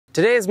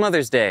Today is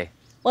Mother's Day.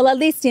 Well, at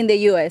least in the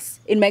US.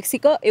 In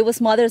Mexico, it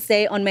was Mother's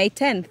Day on May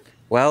 10th.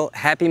 Well,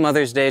 happy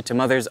Mother's Day to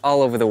mothers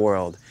all over the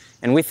world.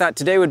 And we thought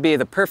today would be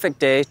the perfect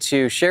day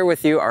to share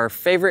with you our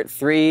favorite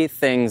 3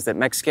 things that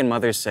Mexican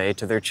mothers say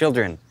to their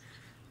children.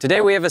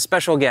 Today we have a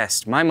special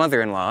guest, my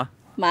mother-in-law.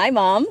 My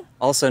mom.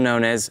 Also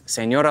known as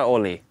Señora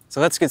Oli. So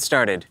let's get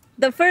started.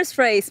 The first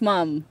phrase,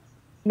 Mom.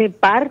 Me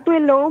parto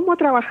el lomo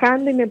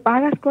trabajando y me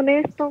pagas con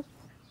esto.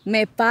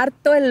 Me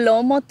parto el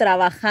lomo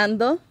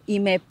trabajando y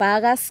me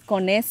pagas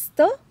con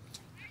esto.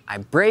 I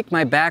break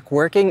my back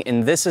working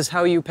and this is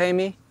how you pay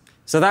me?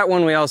 So that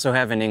one we also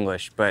have in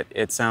English, but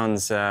it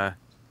sounds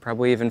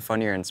probably even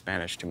funnier in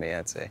Spanish to me,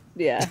 I'd say.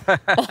 Yeah.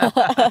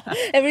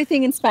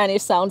 Everything in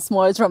Spanish sounds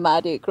more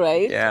dramatic,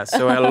 right? Yeah,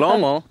 so el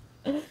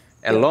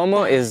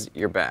lomo is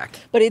your back.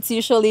 But it's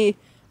usually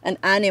an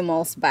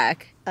animal's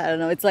back. I don't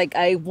know, it's like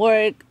I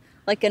work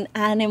like an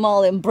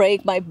animal and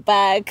break my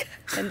back,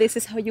 and this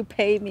is how you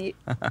pay me.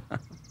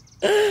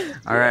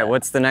 All right,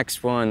 what's the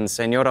next one?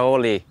 Señora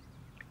Oli.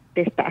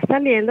 Te estás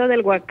saliendo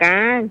del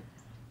huacal.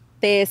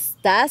 Te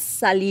estás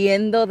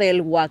saliendo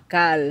del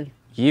huacal.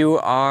 You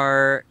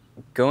are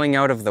going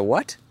out of the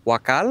what?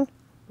 Huacal?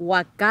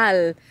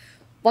 Huacal.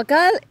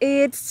 Huacal,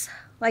 it's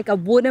like a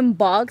wooden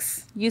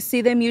box. You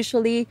see them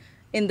usually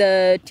in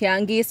the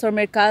tianguis or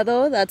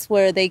mercado. That's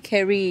where they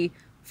carry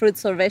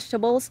fruits or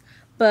vegetables.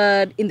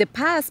 But in the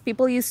past,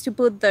 people used to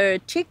put their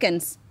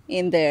chickens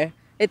in there.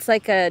 It's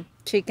like a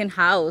chicken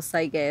house,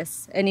 I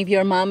guess. And if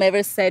your mom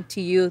ever said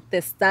to you, te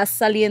estás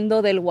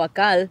saliendo del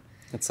huacal.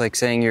 It's like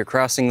saying you're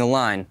crossing the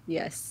line.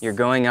 Yes. You're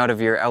going out of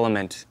your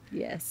element.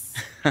 Yes.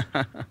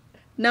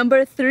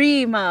 Number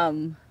 3,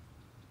 Mom.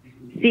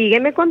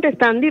 Sígueme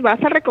contestando y vas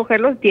a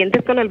recoger los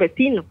dientes con el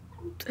vecino.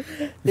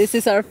 This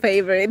is our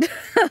favorite.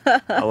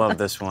 I love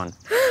this one.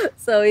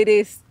 So it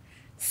is,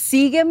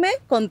 sígueme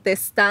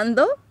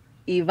contestando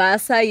y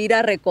vas a ir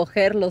a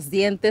recoger los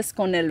dientes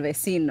con el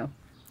vecino.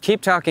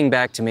 Keep talking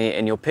back to me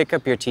and you'll pick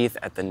up your teeth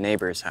at the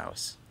neighbor's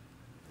house.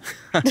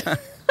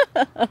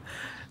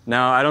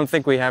 No, I don't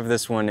think we have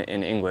this one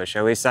in English.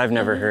 At least I've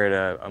never heard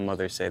a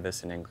mother say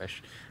this in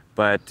English.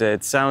 But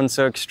it sounds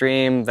so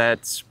extreme,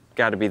 that's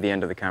got to be the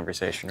end of the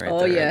conversation right there.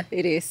 Oh yeah, right?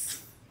 it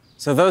is.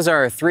 So those are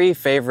our 3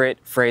 favorite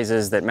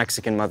phrases that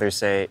Mexican mothers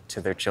say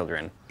to their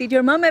children. Did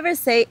your mom ever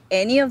say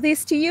any of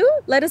these to you?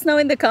 Let us know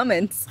in the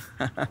comments.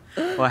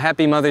 Well,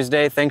 happy Mother's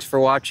Day. Thanks for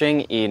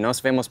watching y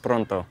nos vemos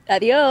pronto.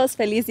 Adiós.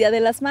 Feliz Día de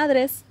las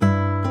Madres.